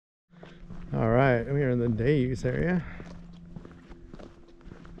All right, we are in the day use area.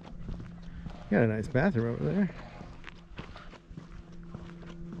 Got a nice bathroom over there.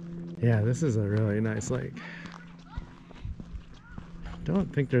 Yeah, this is a really nice lake.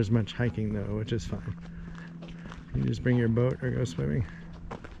 Don't think there's much hiking though, which is fine. You just bring your boat or go swimming.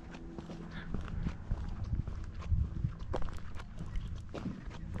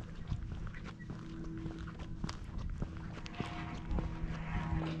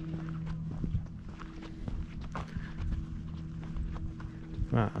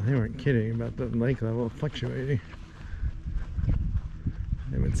 Wow, they weren't kidding about the lake level fluctuating.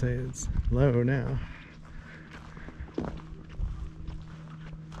 They would say it's low now.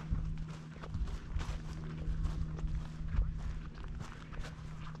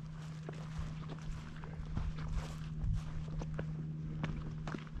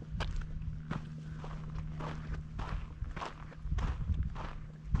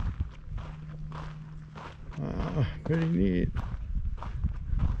 Wow, pretty neat.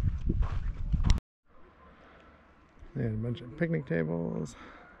 They had a bunch of picnic tables.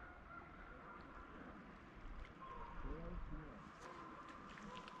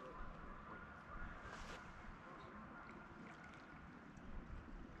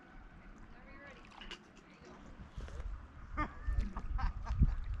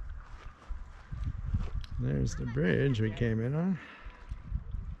 There's the bridge we came in on.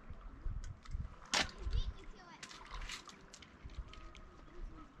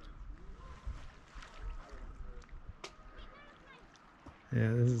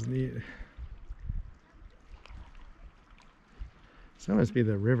 Yeah, this is neat. So must be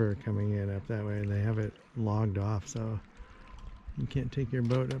the river coming in up that way, and they have it logged off, so you can't take your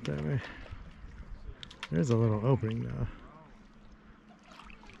boat up that way. There's a little opening though.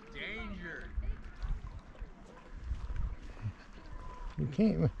 Danger! You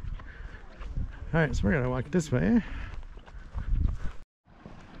came. Alright, so we're gonna walk this way.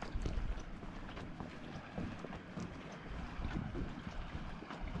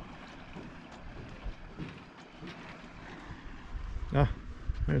 Oh,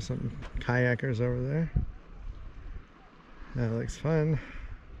 there's some kayakers over there. That looks fun.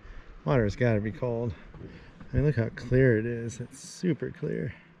 Water's gotta be cold. I mean, look how clear it is. It's super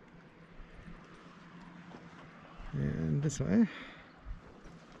clear. And this way.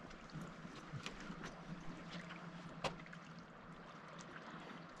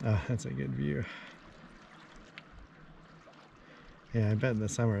 Oh, that's a good view. Yeah, I bet in the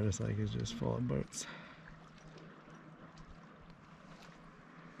summer this lake is just full of boats.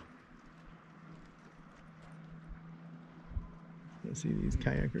 Let's see these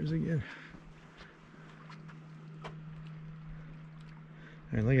kayakers again.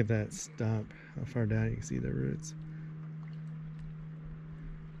 Alright, look at that stump. How far down you can see the roots.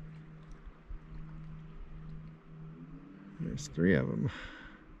 There's 3 of them.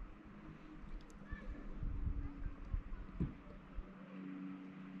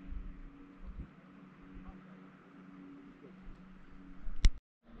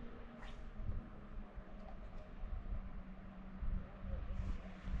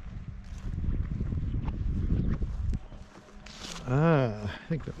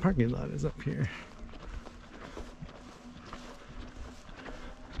 I think the parking lot is up here.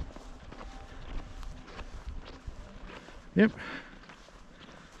 Yep.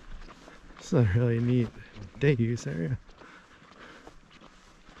 It's a really neat day use area.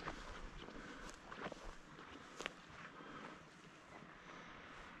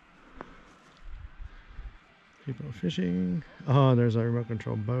 People fishing. Oh, there's our remote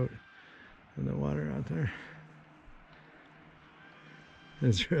control boat in the water out there.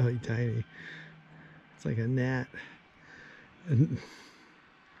 It's really tiny. It's like a gnat.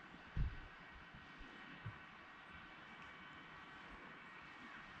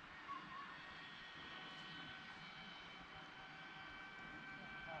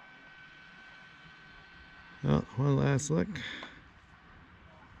 Oh, one last look.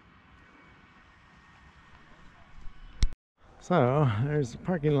 So, there's the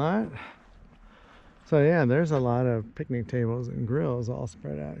parking lot. So yeah, there's a lot of picnic tables and grills all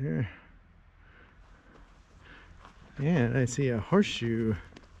spread out here. And I see a horseshoe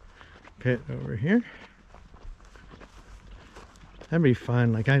pit over here. That'd be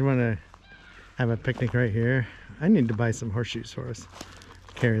fun. Like, I'd want to have a picnic right here. I need to buy some horseshoes for us.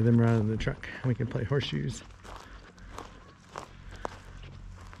 Carry them around in the truck. We can play horseshoes.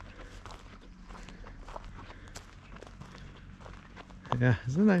 Yeah,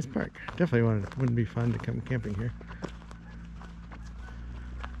 it's a nice park. Definitely wouldn't be fun to come camping here.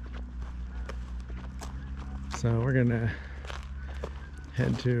 So we're gonna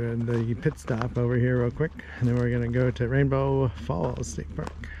head to the pit stop over here real quick, and then we're gonna go to Rainbow Falls State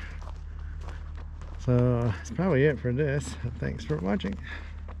Park. So that's probably it for this. Thanks for watching.